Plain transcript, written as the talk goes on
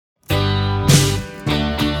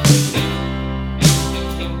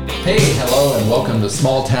Hey, hello, and welcome to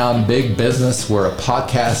Small Town Big Business. We're a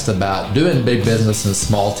podcast about doing big business in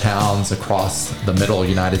small towns across the middle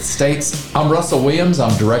United States. I'm Russell Williams.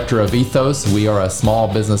 I'm director of Ethos. We are a small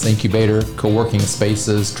business incubator, co-working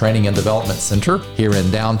spaces, training and development center here in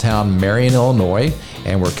downtown Marion, Illinois.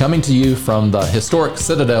 And we're coming to you from the historic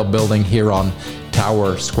Citadel building here on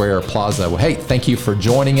Tower Square Plaza. Well, hey, thank you for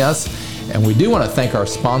joining us. And we do want to thank our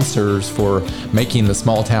sponsors for making the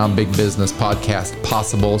Small Town Big Business podcast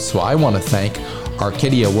possible. So I want to thank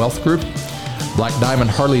Arcadia Wealth Group, Black Diamond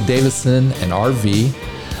Harley-Davidson and RV,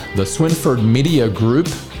 the Swinford Media Group,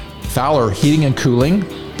 Fowler Heating and Cooling,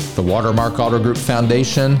 the Watermark Auto Group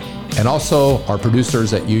Foundation, and also our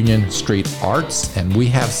producers at Union Street Arts. And we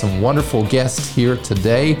have some wonderful guests here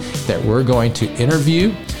today that we're going to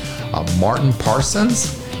interview, Martin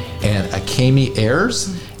Parsons and Akemi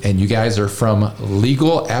Ayers. And you guys are from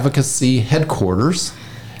Legal Advocacy Headquarters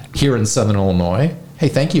here in Southern Illinois. Hey,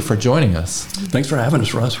 thank you for joining us. Thanks for having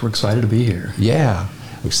us, Russ. We're excited to be here. Yeah,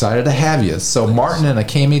 excited to have you. So Martin and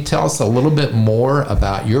Akemi, tell us a little bit more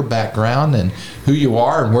about your background and who you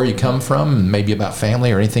are and where you come from, and maybe about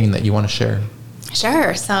family or anything that you want to share.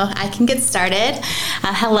 Sure. So I can get started.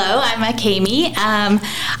 Hello, I'm Akemi.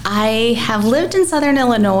 I have lived in Southern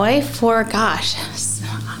Illinois for,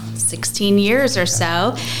 16 years or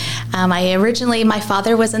so. My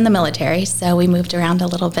father was in the military, so we moved around a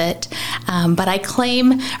little bit. But I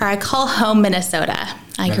call home Minnesota.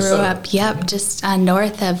 I grew up, just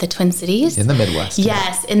north of the Twin Cities. In the Midwest.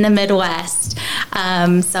 Yes, in the Midwest.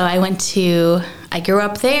 So I grew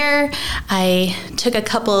up there. I took a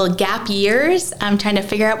couple gap years trying to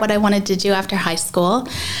figure out what I wanted to do after high school.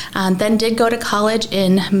 Then did go to college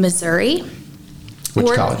in Missouri. Which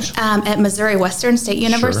college? At Missouri Western State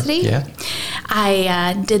University. Sure, yeah.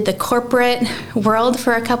 I did the corporate world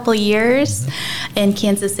for a couple years in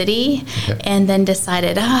Kansas City, and then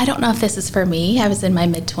decided, I don't know if this is for me. I was in my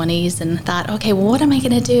mid-20s and thought, okay, well, what am I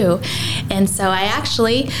going to do? And so I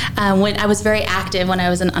actually, I was very active when I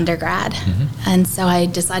was an undergrad, and so I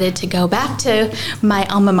decided to go back to my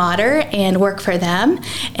alma mater and work for them,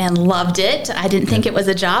 and loved it. I didn't think it was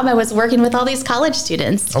a job. I was working with all these college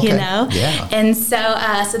students, Yeah. And so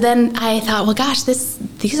then I thought, well, gosh,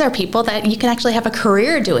 these are people that you can actually have a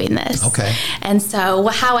career doing this. Okay. And so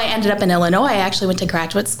how I ended up in Illinois, I actually went to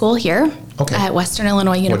graduate school here at Western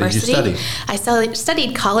Illinois University. What did you study? I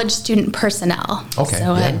studied college student personnel. Okay.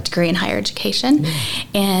 So a degree in higher education.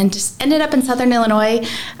 And just ended up in Southern Illinois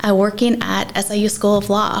working at SIU School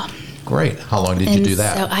of Law. Great. How long did you do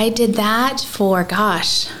that? So I did that for,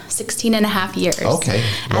 16 and a half years. Okay.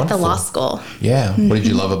 At Wonderful. the law school. Yeah. What did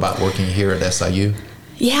you love about working here at SIU?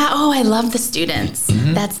 Yeah. I love the students.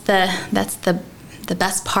 That's the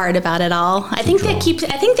best part about it all. I think they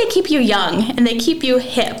keep you young and they keep you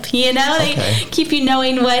hip. They keep you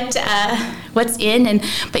knowing what's in.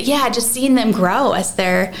 But just seeing them grow as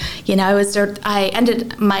they're.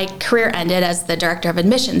 My career ended as the director of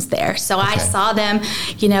admissions there. So I saw them,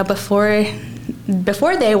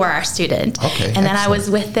 before they were our student. And then I was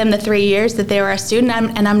with them the 3 years that they were our student,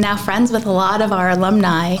 and I'm now friends with a lot of our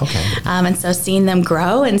alumni. And so seeing them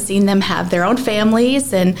grow and seeing them have their own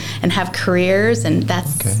families and have careers, and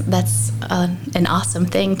that's an awesome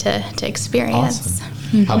thing to experience.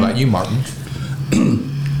 Awesome. How about you, Martin?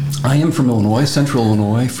 I am from Illinois, central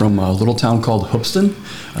Illinois, from a little town called Hoopeston,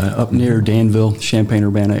 up near Danville,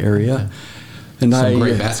 Champaign-Urbana area. And some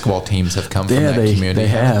great basketball teams have come from that community. They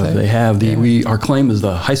have. Our claim is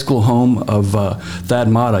the high school home of Thad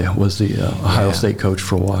Matta, was the Ohio State coach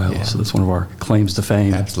for a while. So that's one of our claims to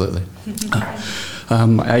fame. Absolutely.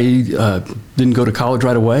 I didn't go to college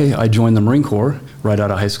right away. I joined the Marine Corps right out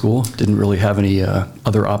of high school. Didn't really have any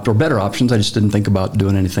better options. I just didn't think about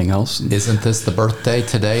doing anything else. Isn't this the birthday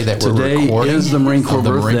today that we're recording? Today is the Marine Corps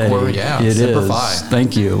birthday. Marine Corps, yeah. It Semper is. Fi.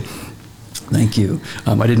 Thank you.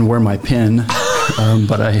 I didn't wear my pin,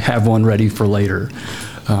 but I have one ready for later.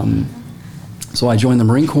 So I joined the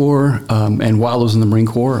Marine Corps, and while I was in the Marine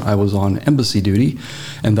Corps, I was on embassy duty,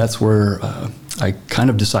 and that's where I kind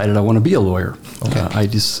of decided I want to be a lawyer. I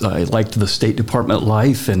liked the State Department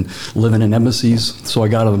life and living in embassies, so I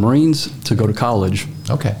got out of the Marines to go to college.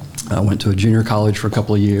 I went to a junior college for a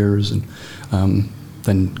couple of years, and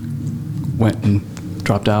then went and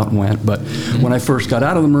dropped out and went. But when I first got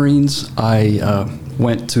out of the Marines, I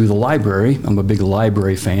went to the library. I'm a big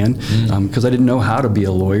library fan because I didn't know how to be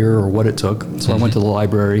a lawyer or what it took. So I went to the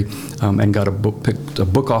library and got picked a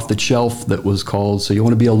book off the shelf that was called "So You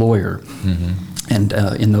Want to Be a Lawyer." And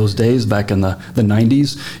in those days, back in the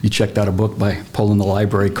 90s, you checked out a book by pulling the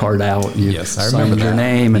library card out. You Yes, I signed remember your that.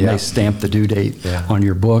 name, and Yeah. they stamped the due date on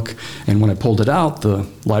your book. And when I pulled it out, the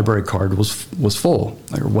library card was full.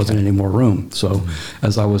 There wasn't any more room. So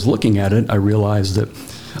as I was looking at it, I realized that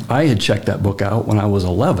I had checked that book out when I was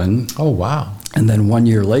 11, Oh, wow. and then 1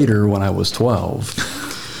 year later when I was 12.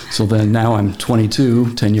 So then now I'm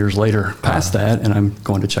 22, 10 years later past that, and I'm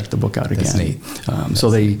going to check the book out again. That's neat.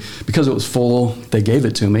 So because it was full, they gave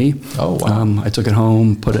it to me. Oh, wow. I took it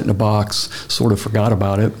home, put it in a box, sort of forgot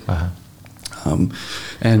about it,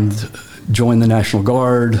 and joined the National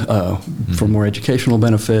Guard for more educational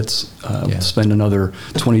benefits, spend another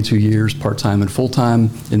 22 years part-time and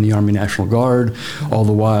full-time in the Army National Guard, all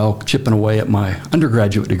the while chipping away at my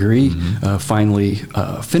undergraduate degree, finally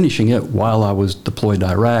finishing it while I was deployed to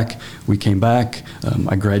Iraq. We came back.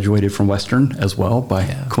 I graduated from Western as well by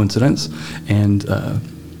coincidence, and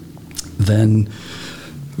then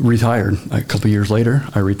retired. A couple years later,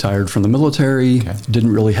 I retired from the military,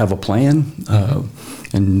 didn't really have a plan,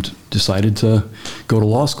 and decided to go to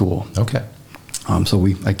law school. Okay. So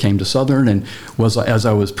I came to Southern, and as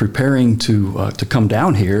I was preparing to come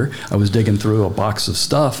down here, I was digging through a box of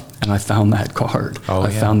stuff, and I found that card. I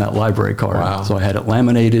found that library card. Wow. So I had it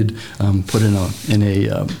laminated, put in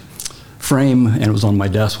a frame, and it was on my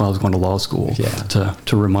desk while I was going to law school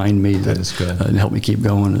to remind me that is good. And help me keep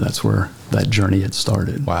going. And that's where that journey had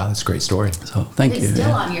started. Wow, that's a great story. So thank you. It's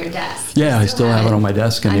still on your desk. Yeah, I still have it on my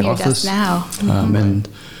desk in the office now.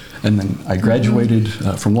 And then I graduated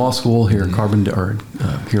from law school here in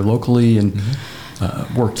here locally, and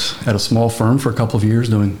worked at a small firm for a couple of years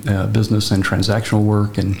doing business and transactional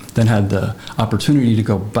work, and then had the opportunity to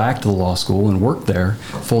go back to the law school and work there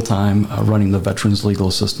full-time, running the Veterans Legal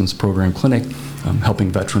Assistance Program Clinic, helping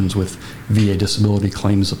veterans with VA disability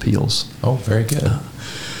claims appeals. Oh, very good.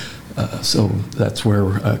 So that's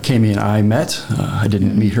where Kami and I met. I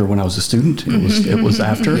didn't meet her when I was a student. It was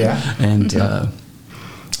after. And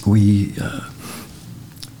we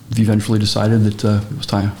eventually decided that it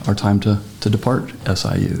was our time to depart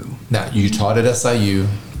SIU. Now, you taught at SIU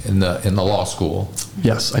in the law school.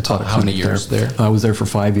 Yes, I taught. How many years there? I was there for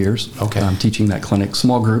 5 years. Okay. Teaching that clinic,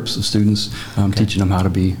 small groups of students, teaching them how to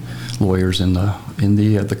be lawyers in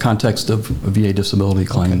the context of VA disability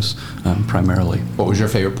claims, primarily. What was your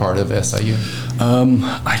favorite part of SIU?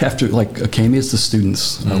 I'd have to, like Kami, it's the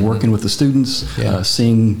students. Working with the students,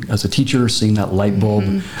 seeing, as a teacher, seeing that light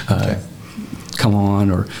bulb come on,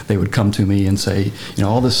 or they would come to me and say,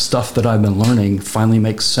 all this stuff that I've been learning finally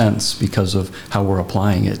makes sense because of how we're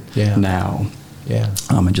applying it now. Yeah.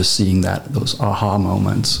 And just seeing those aha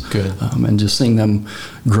moments. Good. And just seeing them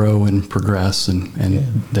grow and progress and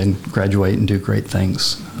then graduate and do great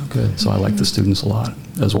things. Good. So I like the students a lot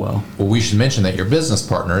as well. Well, we should mention that you're business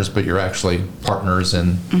partners, but you're actually partners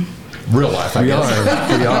in real life, I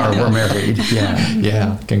guess. We are. We're married. Yeah.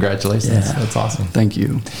 Yeah. Congratulations. Yeah. That's awesome. Thank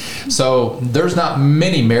you. So there's not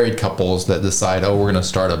many married couples that decide, we're going to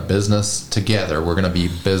start a business together. We're going to be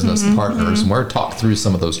business partners. And we're going to talk through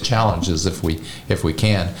some of those challenges if we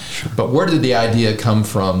can. Sure. But where did the idea come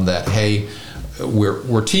from that, hey,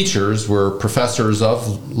 we're teachers, we're professors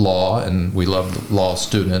of law, and we love law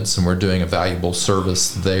students, and we're doing a valuable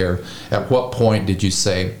service there. At what point did you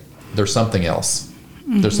say, there's something else?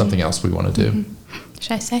 There's something else we want to do?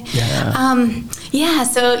 Should I say? Yeah.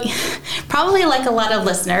 So probably like a lot of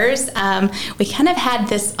listeners, we kind of had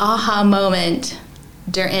this aha moment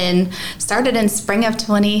started in spring of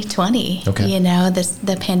 2020. Okay.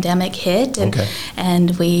 The pandemic hit,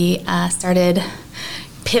 and we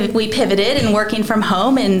we pivoted and working from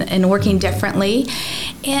home and working differently.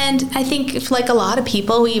 And I think, like a lot of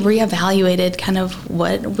people, we reevaluated kind of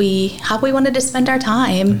how we wanted to spend our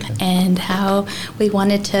time and how we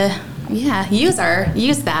wanted to use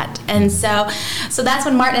that. And so that's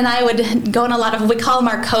when Martin and I would go on a lot of, we call them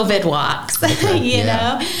our COVID walks, thinking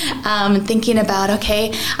about,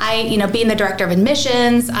 being the director of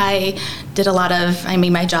admissions, I did a lot of,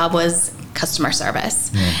 my job was customer service.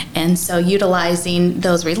 And so utilizing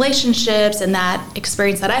those relationships and that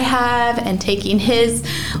experience that I have and taking his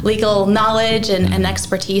legal knowledge and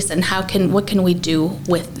expertise and what can we do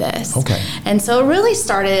with this. And so it really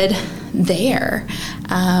started there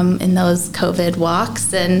in those COVID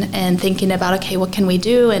walks and thinking about, okay, what can we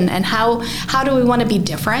do and how do we want to be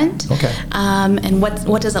different? Okay. And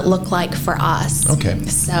what does it look like for us? Okay.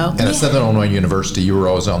 So, and at Southern Illinois University, you were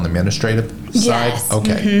always on the administrative side? Yes.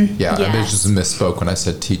 Okay. Mm-hmm. Yeah, I Yes. just misspoke when I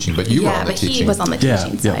said teaching, but you were on the teaching. Yeah, but he was on the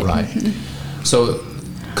teaching side. Right. Mm-hmm. So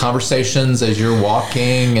conversations as you're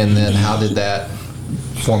walking, and then how did that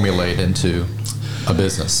formulate into a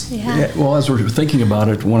business? Yeah. Well, as we're thinking about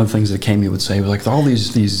it, one of the things that Kami would say was like all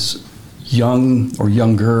these young or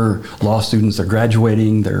younger law students, they're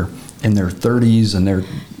graduating, they're in their 30s, and they're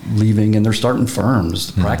leaving and they're starting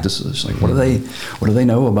firms, practices. Like, what do they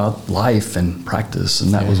know about life and practice?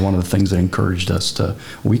 And that was one of the things that encouraged us to,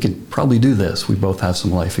 we could probably do this. We both have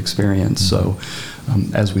some life experience. So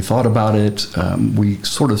as we thought about it, we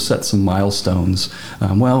sort of set some milestones.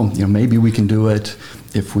 Maybe we can do it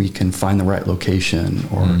if we can find the right location,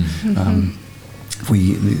 or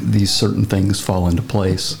if these certain things fall into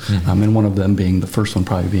place, and one of them being, the first one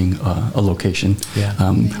probably being a location,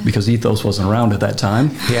 because Ethos wasn't around at that time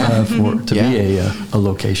to be a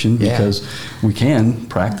location, because we can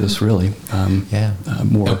practice really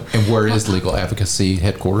more. And where is Legal Advocacy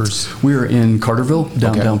headquarters? We're in Carterville,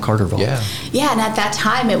 downtown Carterville. Yeah, and at that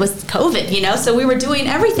time it was COVID, so we were doing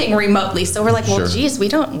everything remotely. So we're like, well, geez, we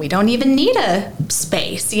don't even need a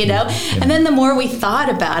space, And then the more we thought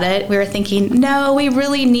about it, we were thinking, no, we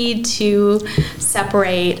really need to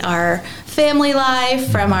separate our family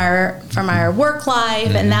life from our work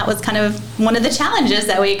life, and that was kind of one of the challenges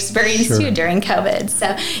that we experienced too during COVID.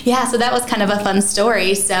 So that was kind of a fun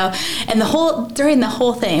story. So, and during the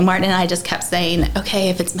whole thing, Martin and I just kept saying, okay,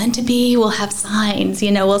 if it's meant to be, we'll have signs.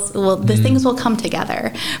 The things will come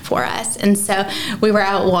together for us. And so we were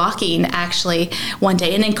out walking actually one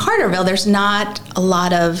day, and in Carterville, there's not a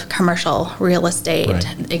lot of commercial real estate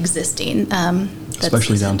existing.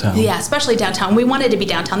 Especially downtown. Yeah, especially downtown. We wanted to be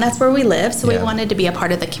downtown. That's where we live, so we wanted to be a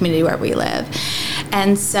part of the community where we live.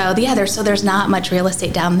 And so, there's not much real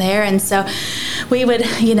estate down there. And so we would,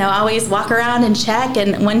 always walk around and check.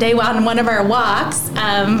 And one day on one of our walks,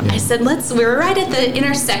 I said, we were right at the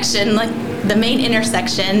intersection, like the main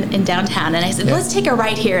intersection in downtown. And I said, let's take a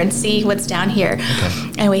right here and see what's down here.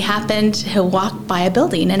 Okay. And we happened to walk by a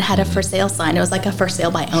building and had a for sale sign. It was like a for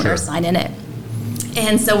sale by owner sign in it.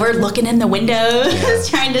 And so we're looking in the windows,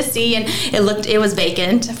 trying to see, and it was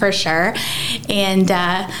vacant for sure. And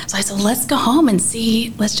so I said, let's go home and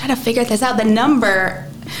see. Let's try to figure this out. The number,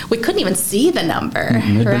 we couldn't even see the number. It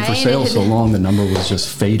had been for sale so long, the number was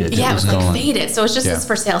just faded. Yeah, it was like faded. So it was just this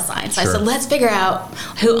for sale sign. So I said, let's figure out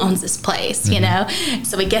who owns this place,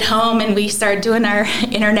 So we get home and we start doing our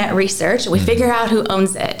internet research. We figure out who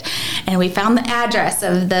owns it. And we found the address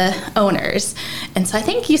of the owners. And so I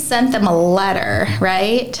think you sent them a letter,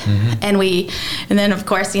 right? And then of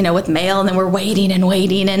course, with mail, and then we're waiting,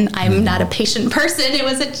 and I'm not a patient person. It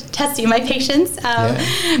was testing my patience.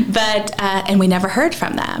 And we never heard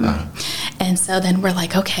from them. And so then we're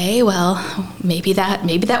like, okay, well, maybe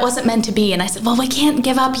that wasn't meant to be. And I said, well, we can't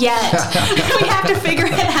give up yet. We have to figure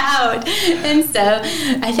it out. And so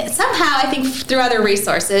I think through other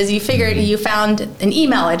resources, you found an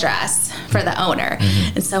email address for the owner.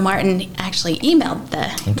 And so Martin actually emailed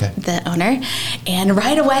the owner, and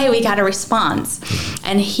right away we got a response.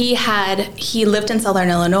 And he lived in Southern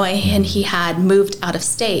Illinois, and he had moved out of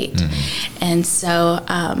state.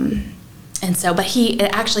 But he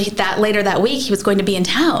actually, later that week, he was going to be in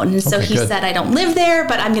town. And so he said, I don't live there,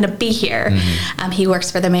 but I'm going to be here. He works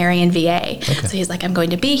for the Marion VA. So he's like, I'm going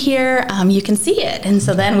to be here. You can see it. And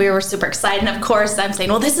so then we were super excited. And of course, I'm saying,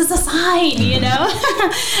 well, this is a sign,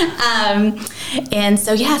 And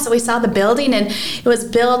so, so we saw the building, and it was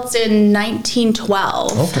built in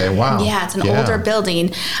 1912. Okay, wow. Yeah, it's an older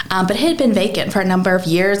building. But it had been vacant for a number of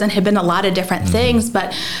years and had been a lot of different things.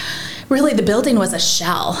 But really, the building was a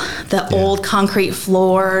shell. The old concrete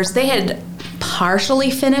floors, they had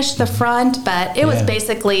partially finished the front, but it was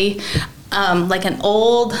basically like an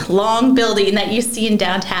old, long building that you see in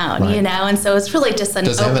downtown, And so it's really just an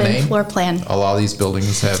open floor plan. A lot of these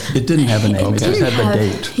buildings have... It didn't have a name. It just had the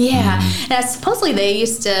date. Yeah. And supposedly they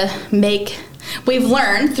used to make... We've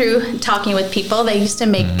learned through talking with people, they used to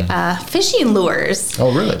make fishing lures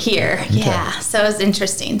here. Okay. Yeah, so it was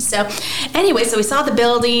interesting. So anyway, so we saw the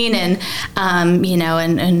building, and,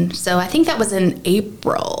 and so I think that was in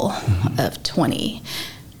April of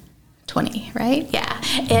 2020, right? Yeah.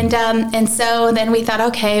 And so then we thought,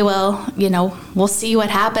 okay, well, we'll see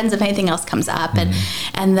what happens if anything else comes up.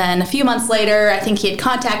 And then a few months later, I think he had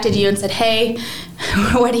contacted you and said, hey,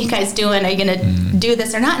 what are you guys doing? Are you going to do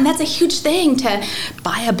this or not? And that's a huge thing to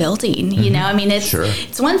buy a building, you know? I mean,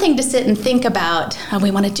 it's one thing to sit and think about, oh,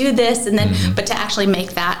 we want to do this, and then, but to actually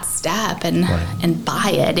make that step and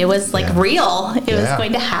buy it. It was like real. It was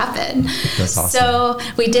going to happen. That's awesome. So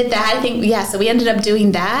we did that. I think, so we ended up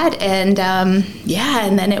doing that. And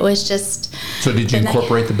and then it was just. So did you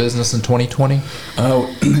incorporate the business in 2020?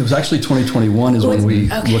 Oh, it was actually 2021 is when we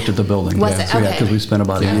looked at the building. Was it? So because we spent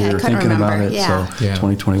about a year thinking about it. So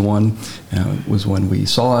 2021 was when we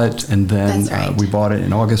saw it, and then we bought it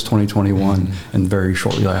in August 2021, and very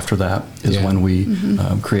shortly after that is when we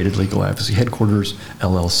created Legal Advocacy Headquarters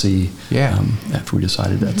LLC. After we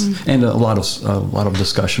decided that, and a lot of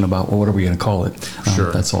discussion about, well, what are we going to call it?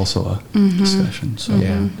 That's also a discussion. So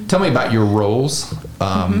tell me about your roles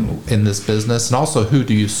in this business, and also who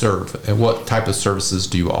do you serve, and what type of services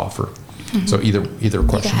do you offer? So either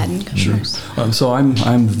question. Sure. So I'm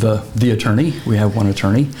the attorney. We have one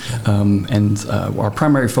attorney, and our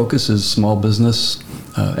primary focus is small business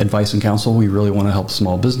advice and counsel. We really want to help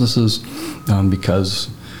small businesses because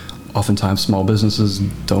oftentimes small businesses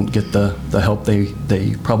don't get the help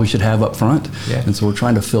they probably should have up front, and so we're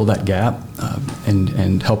trying to fill that gap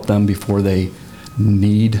and help them before they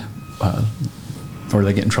need. Or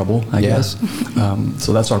they get in trouble, I guess.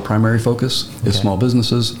 So that's our primary focus is small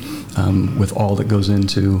businesses, with all that goes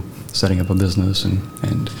into setting up a business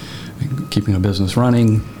and keeping a business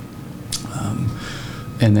running.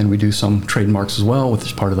 And then we do some trademarks as well, which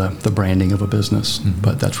is part of the branding of a business.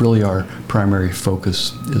 But that's really our primary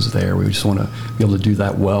focus is there. We just want to be able to do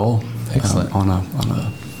that well on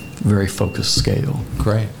a very focused scale.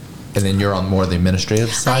 Great. And then you're on more of the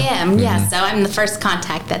administrative side? I am, So I'm the first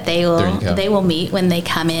contact that they will meet when they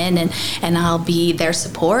come in, and I'll be their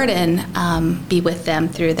support and be with them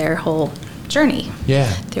through their whole journey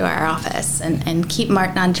through our office and keep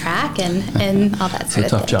Martin on track and all that sort of thing.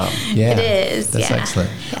 It's a tough job. It is. That's excellent.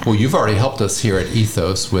 Well, you've already helped us here at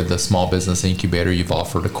Ethos with the Small Business Incubator. You've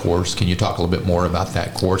offered a course. Can you talk a little bit more about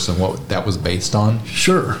that course and what that was based on?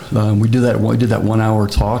 Sure. We did that 1 hour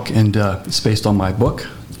talk, and it's based on my book,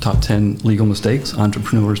 Top 10 Legal Mistakes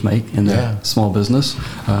Entrepreneurs Make in their Small Business,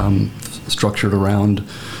 structured around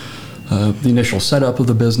the initial setup of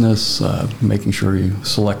the business, making sure you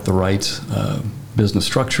select the right business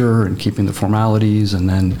structure and keeping the formalities, and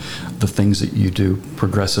then the things that you do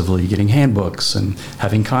progressively, getting handbooks and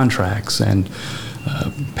having contracts and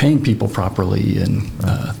paying people properly and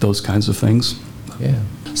those kinds of things.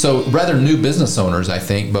 So rather new business owners, I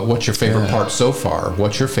think, but what's your favorite part so far?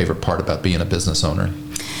 What's your favorite part about being a business owner?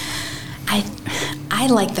 I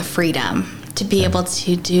like the freedom to be able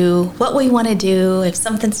to do what we want to do. If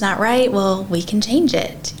something's not right, well, we can change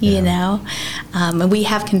it, you know? And we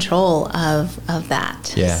have control of that.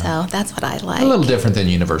 So that's what I like. A little different than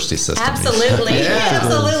university system. Absolutely.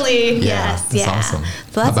 Absolutely. Yes. That's awesome.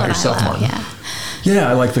 So that's How about yourself, Martin? Yeah,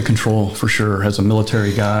 I like the control for sure. As a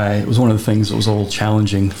military guy, it was one of the things that was a little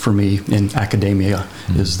challenging for me in academia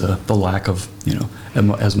is the lack of,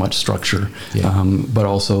 as much structure, but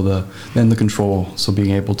also the control. So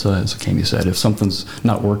being able to, as Kami said, if something's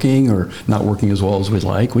not working or not working as well as we'd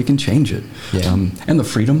like, we can change it. And the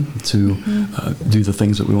freedom to do the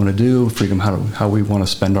things that we want to do, freedom how we want to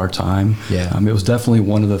spend our time. It was definitely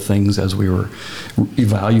one of the things as we were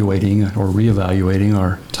evaluating or reevaluating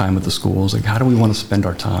our time at the schools, like how do we want to spend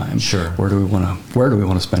our time? Where do we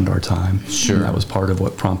want to spend our time? And that was part of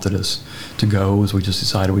what prompted us to go, is we just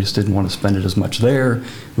decided we just didn't want to spend it as much there.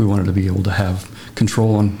 We wanted to be able to have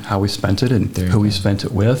control on how we spent it and who we spent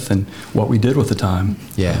it with and what we did with the time.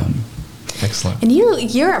 Excellent. And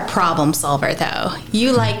you're a problem solver, though.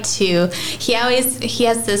 You like to. He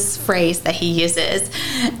has this phrase that he uses,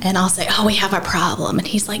 and I'll say, "Oh, we have a problem," and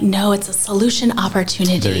he's like, "No, it's a solution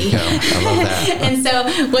opportunity." There you go. I love that. And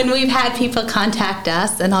so when we've had people contact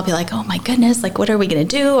us, and I'll be like, "Oh my goodness, like what are we going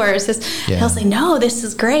to do?" Or is this? He'll say, "No, this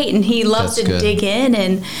is great," and he loves to dig in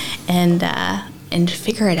and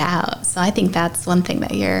figure it out. So I think that's one thing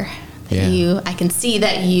that I can see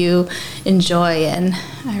that you enjoy, and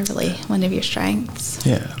are really one of your strengths.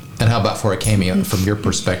 And how about for Kami, from your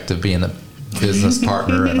perspective, being a business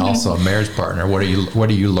partner and also a marriage partner, what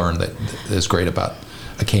do you learn that is great about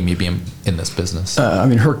Kami being in this business?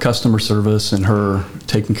 Her customer service and her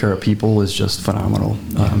taking care of people is just phenomenal.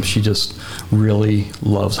 She just really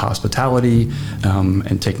loves hospitality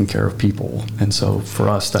and taking care of people. And so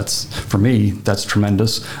for me, that's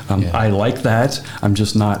tremendous. I like that. I'm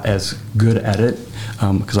just not as good at it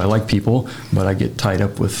because I like people, but I get tied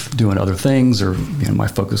up with doing other things, or my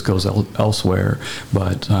focus goes elsewhere.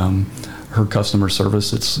 But her customer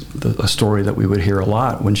service, it's a story that we would hear a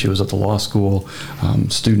lot when she was at the law school.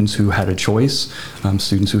 Students who had a choice,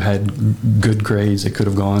 students who had good grades, they could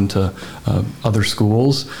have gone to other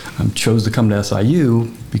schools, chose to come to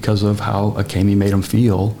SIU because of how Akemi made them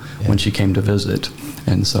feel when she came to visit.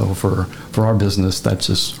 And so for our business, that's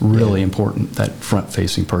just really important. That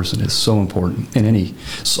front-facing person is so important in any,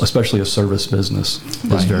 especially a service business,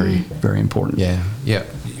 is very, very important. Yeah.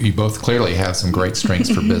 You both clearly have some great strengths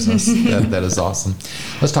for business. That is awesome.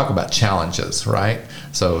 Let's talk about challenges, right?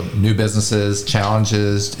 So new businesses,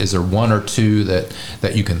 challenges. Is there one or two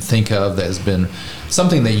that you can think of that has been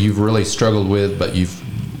something that you've really struggled with, but you've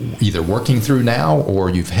either working through now or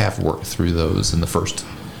you have worked through those in the first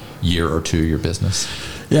year or two of your business?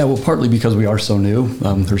 Yeah, well, partly because we are so new.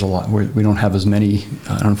 There's a lot. We don't have as many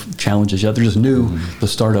challenges yet. They're just new, the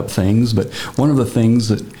startup things. But one of the things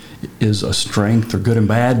that is a strength, or good and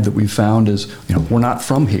bad, that we've found is, we're not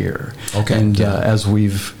from here. Okay. And as we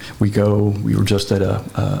were just at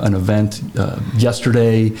an event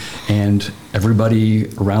yesterday, and everybody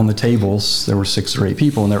around the tables, there were 6 or 8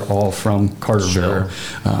 people, and they're all from Carterville. Sure.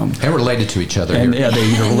 And related to each other. And they're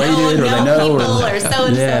either related or they know. Or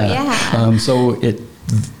so-and-so, so it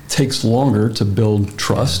takes longer to build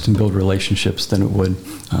trust and build relationships than it would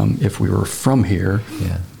if we were from here.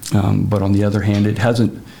 Yeah. But on the other hand, it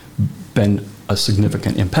hasn't been a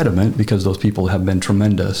significant impediment because those people have been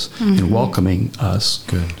tremendous in welcoming us.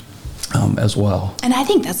 Good. As well. And I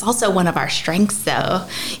think that's also one of our strengths, though,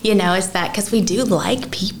 is that because we do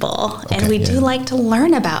like people and we do like to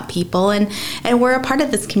learn about people, and we're a part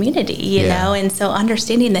of this community, you know, and so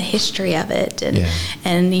understanding the history of it and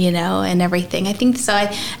and everything. I think so. I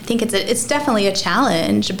think it's definitely a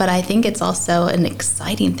challenge, but I think it's also an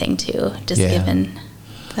exciting thing too, just given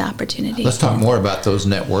the opportunity. Let's talk more about those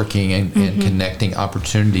networking and connecting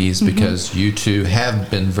opportunities, because you two have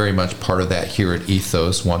been very much part of that here at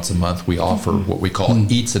Ethos. Once a month we offer what we call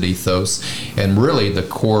Eats at Ethos, and really the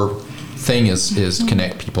core thing is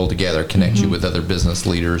connect people together, connect you with other business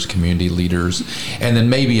leaders, community leaders, and then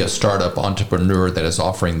maybe a startup entrepreneur that is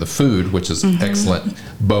offering the food, which is excellent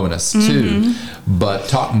bonus too. But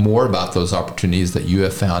talk more about those opportunities that you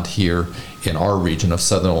have found here in our region of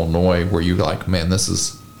Southern Illinois, where you're like, man, this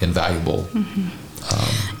is invaluable.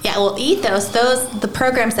 Well, Ethos, the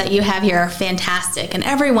programs that you have here are fantastic, and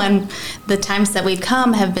everyone, the times that we've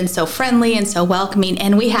come, have been so friendly and so welcoming,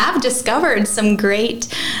 and we have discovered some great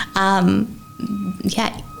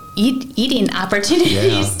eating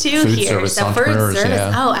opportunities too food here. Service So food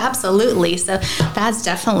service, oh, absolutely. So that's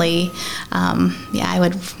definitely,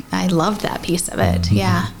 I love that piece of it.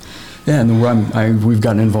 Yeah, and we've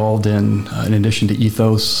gotten involved in addition to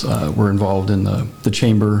Ethos, we're involved in the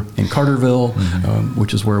chamber in Carterville,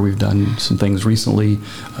 which is where we've done some things recently.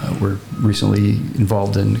 We're recently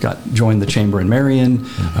involved in, joined the chamber in Marion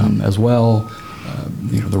as well.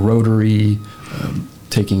 The Rotary,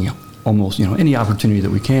 taking almost any opportunity that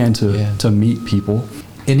we can to meet people.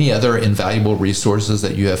 Any other invaluable resources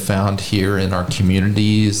that you have found here in our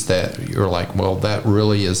communities that you're like, well, that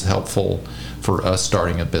really is helpful for us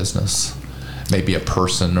starting a business? Maybe a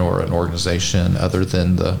person or an organization other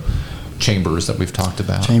than the chambers that we've talked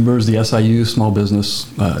about. Chambers, the SIU Small Business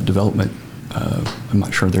Development, I'm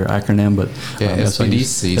not sure their acronym, but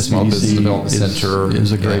SBDC, Small Business Development Center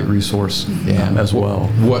is a great resource as well.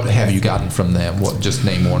 What have you gotten from them? Just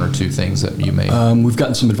name one or two things that you may. We've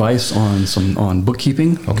gotten some advice on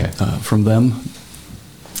bookkeeping from them.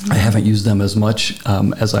 I haven't used them as much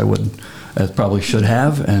as I would, as probably should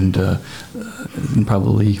have, and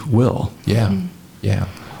probably will. Yeah.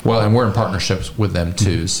 Well, and we're in partnerships with them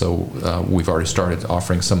too, so we've already started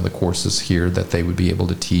offering some of the courses here that they would be able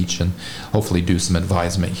to teach, and hopefully do some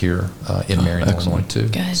advisement here in Marion, Illinois too.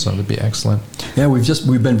 Good. So that'd be excellent. Yeah,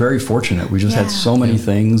 we've been very fortunate. We just had so many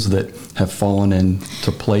things that have fallen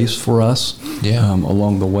into place for us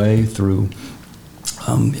along the way through.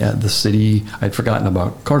 The city, I'd forgotten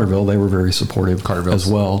about Carterville. They were very supportive as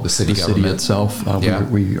well. The city government itself.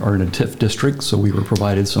 We are in a TIF district, so we were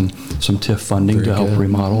provided some TIF funding to help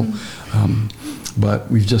remodel.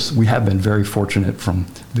 But we have been very fortunate from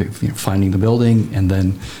finding the building and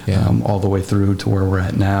then all the way through to where we're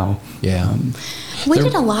at now. We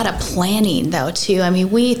did a lot of planning though too. I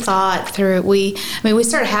mean, we thought through. We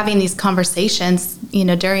started having these conversations,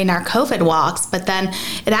 during our COVID walks, but then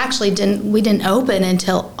it actually we didn't open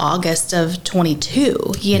until August of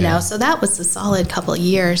 22. So that was a solid couple of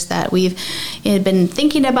years that we've been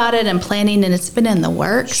thinking about it and planning, and it's been in the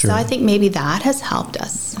works. Sure. So I think maybe that has helped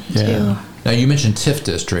us too. Now, you mentioned TIF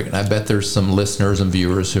district, and I bet there's some listeners and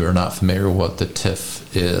viewers who are not familiar with what the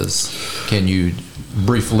TIF is. Can you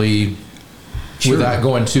briefly Without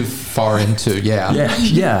going too far into,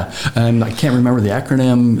 Yeah. And I can't remember the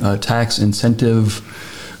acronym, tax incentive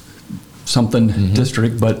something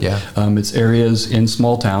district, but it's areas in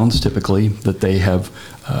small towns typically that they have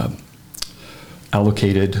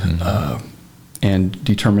allocated and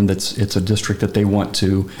determined that it's a district that they want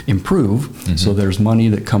to improve. So there's money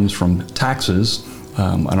that comes from taxes,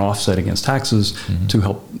 an offset against taxes to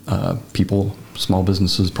help people, small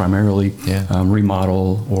businesses primarily,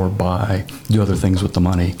 remodel or buy, do other things with the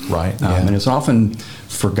money. Right. And it's often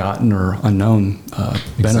forgotten or unknown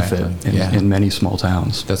benefit in many small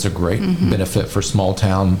towns. That's a great benefit for small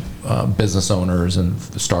town business owners and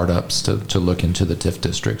startups to look into the TIF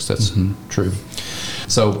districts. That's true.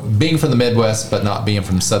 So being from the Midwest but not being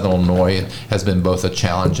from Southern Illinois has been both a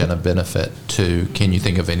challenge and a benefit too. Can you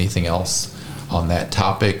think of anything else on that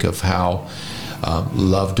topic of how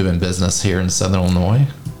love doing business here in Southern Illinois?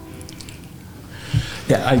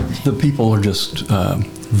 Yeah, the people are just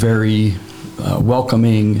very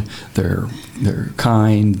welcoming. They're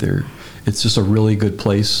kind. It's just a really good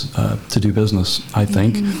place to do business, I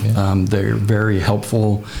think. They're very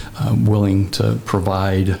helpful, willing to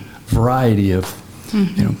provide a variety of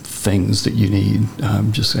things that you need. I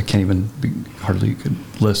can't even hardly could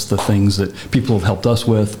list the things that people have helped us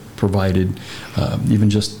with, provided even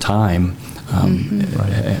just time,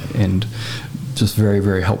 and just very,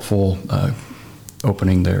 very helpful,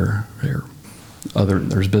 opening there's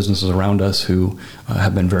businesses around us who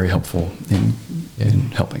have been very helpful in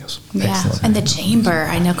helping us. Yeah, excellent. And the chamber,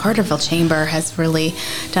 I know Carterville Chamber has really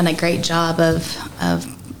done a great job of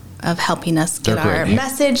helping us get our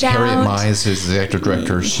message out. Harriet Mize, who's the executive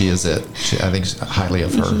director, I think highly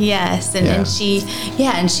of her. Yes, and she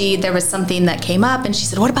there was something that came up, and she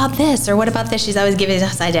said, "What about this?" or "What about this?" She's always giving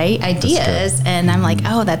us ideas, and I'm like,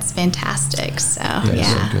 "Oh, that's fantastic." So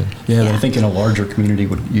so good. I think in a larger community,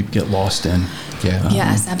 you'd get lost in.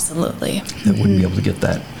 Yes, absolutely. That wouldn't be able to get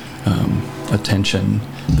that attention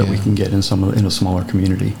that we can get in a smaller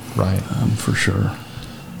community. Right. For sure.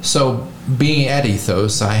 So being at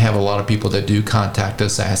Ethos, I have a lot of people that do contact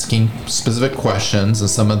us asking specific questions, and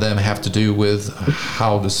some of them have to do with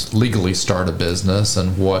how to legally start a business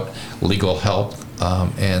and what legal help,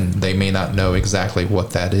 and they may not know exactly what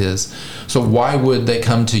that is. So why would they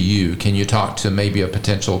come to you? Can you talk to maybe a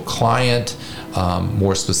potential client,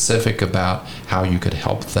 more specific about how you could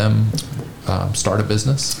help them start a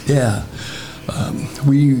business? Yeah.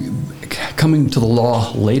 We coming to the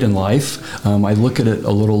law late in life, I look at it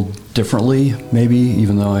a little differently, maybe,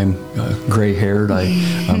 even though I'm gray-haired. I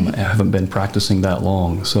haven't been practicing that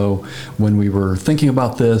long. So when we were thinking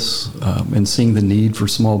about this and seeing the need for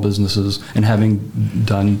small businesses, and having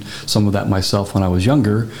done some of that myself when I was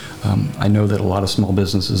younger, I know that a lot of small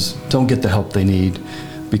businesses don't get the help they need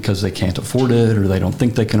because they can't afford it or they don't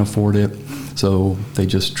think they can afford it. So they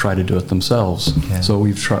just try to do it themselves. Yeah. So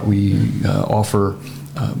we offer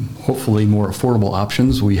hopefully more affordable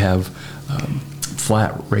options. We have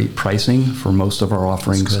flat rate pricing for most of our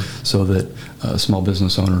offerings, so that a small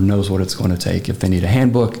business owner knows what it's going to take. If they need a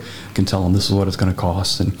handbook, I can tell them this is what it's going to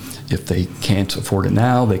cost, and if they can't afford it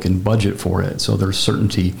now, they can budget for it. So there's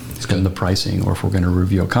certainty in the pricing. Or if we're going to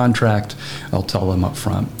review a contract, I'll tell them up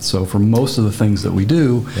front. So for most of the things that we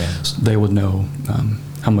do, they would know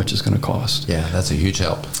how much it's going to cost. Yeah, that's a huge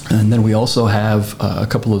help. And then we also have a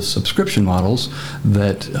couple of subscription models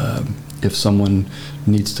that if someone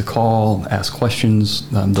needs to call, ask questions,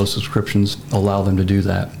 those subscriptions allow them to do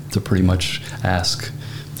that, to pretty much ask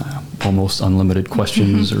almost unlimited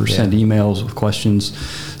questions or send emails with questions,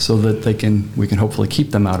 so that we can hopefully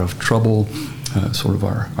keep them out of trouble. Sort of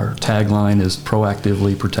our tagline is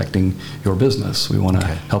proactively protecting your business. We want to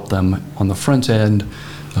help them on the front end,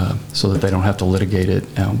 so that they don't have to litigate it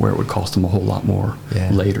where it would cost them a whole lot more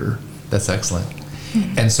later. That's excellent.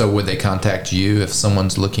 And so would they contact you if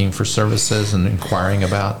someone's looking for services and inquiring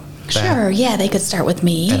about that? Sure, yeah, they could start with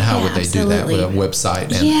me. And how would they do that? With a website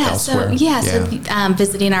and elsewhere? So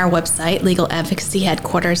visiting our website,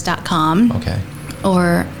 legaladvocacyheadquarters.com. Okay.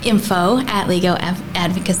 Or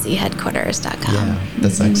info@legaladvocacyheadquarters.com. Yeah,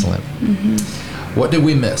 that's excellent. What did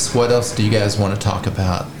we miss? What else do you guys want to talk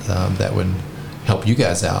about that would help you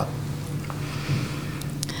guys out?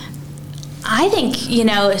 I think,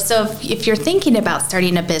 so if you're thinking about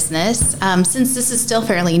starting a business, since this is still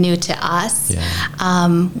fairly new to us,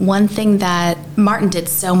 one thing that Martin did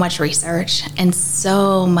so much research and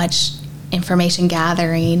so much information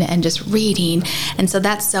gathering and just reading, and so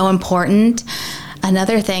that's so important.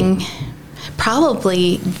 Another thing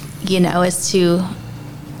probably, is to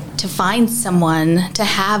to find someone to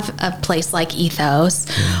have a place like Ethos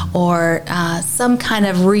or some kind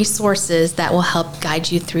of resources that will help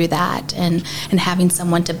guide you through that, and having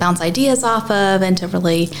someone to bounce ideas off of and to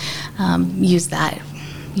really use that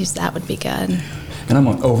would be good. And I'm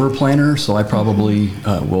an over planner, so I probably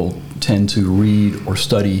will tend to read or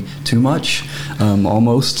study too much,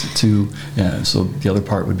 almost to. So the other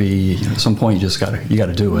part would be, at some point you got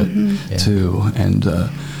to do it too. And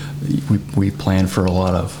we plan for a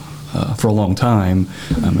long time,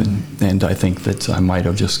 and I think that I might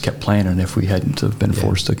have just kept planning if we hadn't have been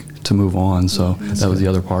forced to move on. So that was the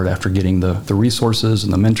other part, after getting the resources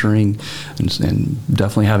and the mentoring, and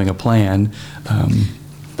definitely having a plan.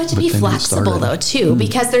 But to be flexible, though, too,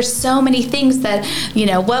 because there's so many things that,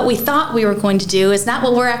 what we thought we were going to do is not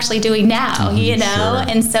what we're actually doing now, Sure.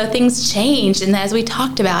 And so things change, and as we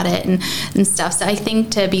talked about it and stuff. So I think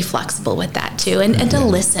to be flexible with that, too, and to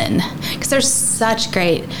listen, because there's such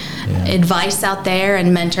great advice out there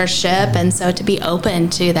and mentorship, and so to be open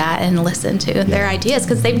to that and listen to their ideas,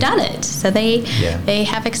 because they've done it. So they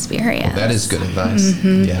have experience. Well, that is good advice.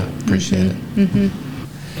 Yeah, appreciate it.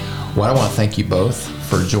 Well, I want to thank you both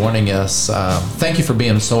for joining us. Thank you for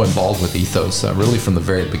being so involved with Ethos, really from the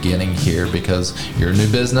very beginning here, because you're a new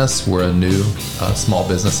business. We're a new small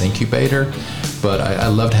business incubator. But I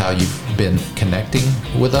loved how you've been connecting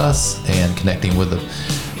with us and connecting with the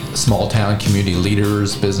small town community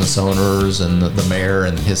leaders, business owners, and the mayor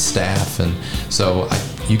and his staff. And so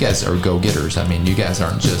you guys are go-getters. I mean, you guys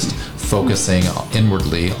aren't just focusing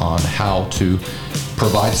inwardly on how to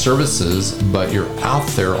provide services, but you're out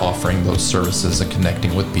there offering those services and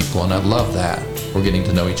connecting with people, and I love that. We're getting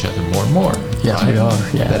to know each other more and more. Yeah, right? we are.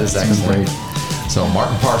 Yeah, that is excellent. So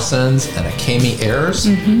Martin Parsons and Akemi Ayers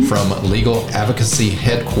from Legal Advocacy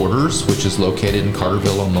Headquarters, which is located in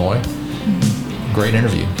Carterville, Illinois. Great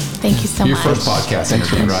interview. Thank you so Your much. first podcast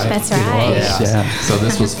interview, right? That's right. Yeah. So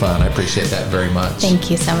this was fun. I appreciate that very much.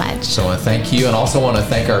 Thank you so much. So I thank you, and also want to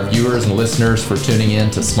thank our viewers and listeners for tuning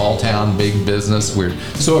in to Small Town Big Business. We're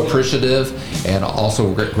so appreciative and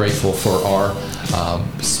also grateful for our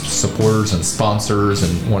supporters and sponsors,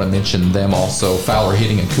 and want to mention them also: Fowler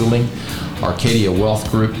Heating and Cooling, Arcadia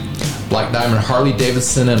Wealth Group, Black Diamond Harley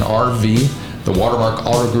Davidson and RV, the Watermark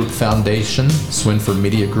Auto Group Foundation, Swinford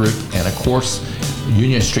Media Group, and of course,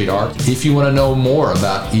 Union Street Art. If you want to know more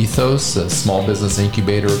about Ethos, a small business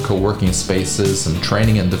incubator, co-working spaces, and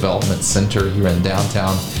training and development center here in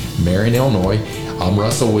downtown Marion, Illinois, I'm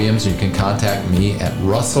Russell Williams. You can contact me at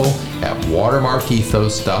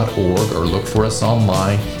russell@watermarkethos.org, or look for us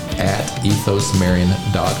online at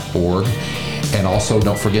ethosmarion.org. And also,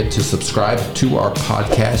 don't forget to subscribe to our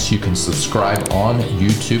podcast. You can subscribe on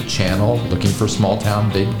YouTube channel, looking for Small Town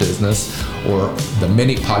Big Business, or the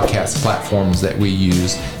many podcast platforms that we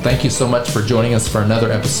use. Thank you so much for joining us for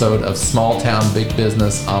another episode of Small Town Big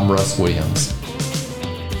Business. I'm Russ Williams.